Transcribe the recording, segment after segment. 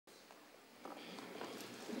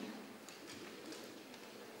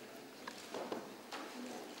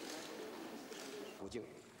径，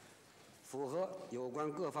符合有关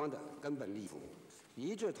各方的根本利益，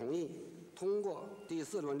一致同意通过第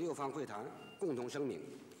4轮6方会谈共同声明，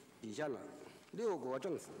体现了6国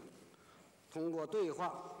政府通过对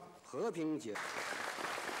话和平解。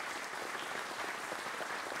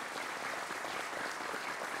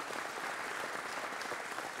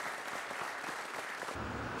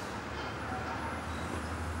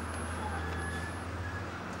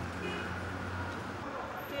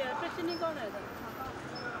对呀，这是你搞来的。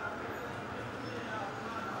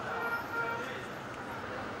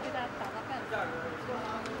给他打个饭。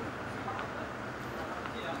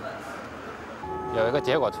有一个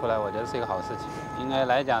结果出来，我觉得是一个好事情。应该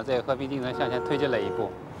来讲，这个和平进程向前推进了一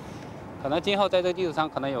步。可能今后在这个基础上，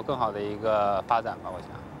可能有更好的一个发展吧。我想，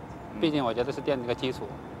毕竟我觉得是奠定一个基础。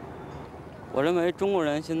我认为中国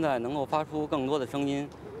人现在能够发出更多的声音，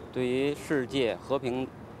对于世界和平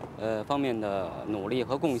方面的努力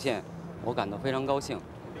和贡献，我感到非常高兴。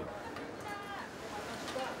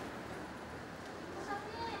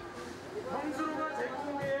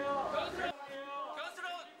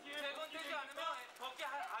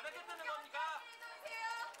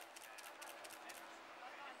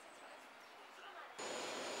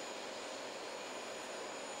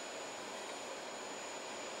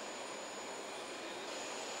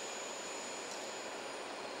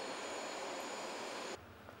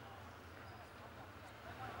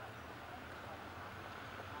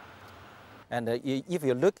And if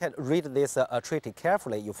you read this treaty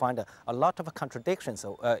carefully, you find a lot of contradictions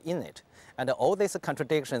in it. And all these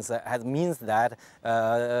contradictions means that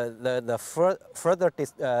further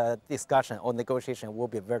discussion or negotiation will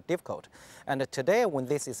be very difficult. And today, when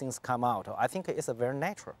these things come out, I think it's very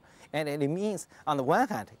natural. And it means, on the one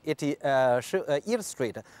hand, it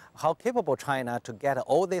illustrates how capable China to get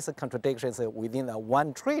all these contradictions within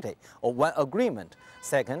one treaty or one agreement.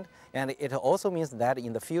 Second, and it also means that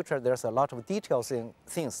in the future there's a lot of details in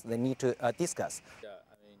things they need to discuss. Yeah,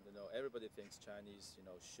 I mean, everybody thinks Chinese,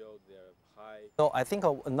 showed their high. So I think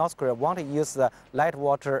North Korea want to use the light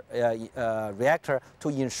water reactor to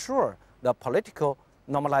ensure the political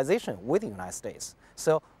normalization with the United States.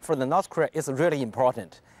 So for the North Korea, it's really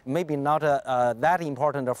important. Maybe not that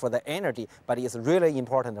important for the energy, but it's really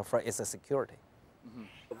important for its security.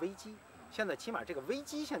 危机，现在起码这个危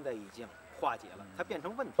机现在已经化解了，它变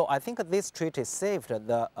成问题。 So I think this treaty saved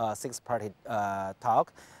the six-party talk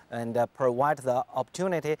and provide the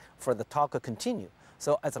opportunity for the talk to continue.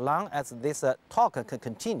 So as long as this talk can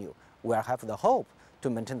continue, we'll have the hope to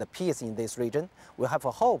maintain the peace in this region. We have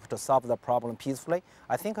a hope to solve the problem peacefully.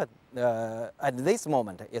 I think at this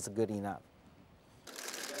moment, it's good enough.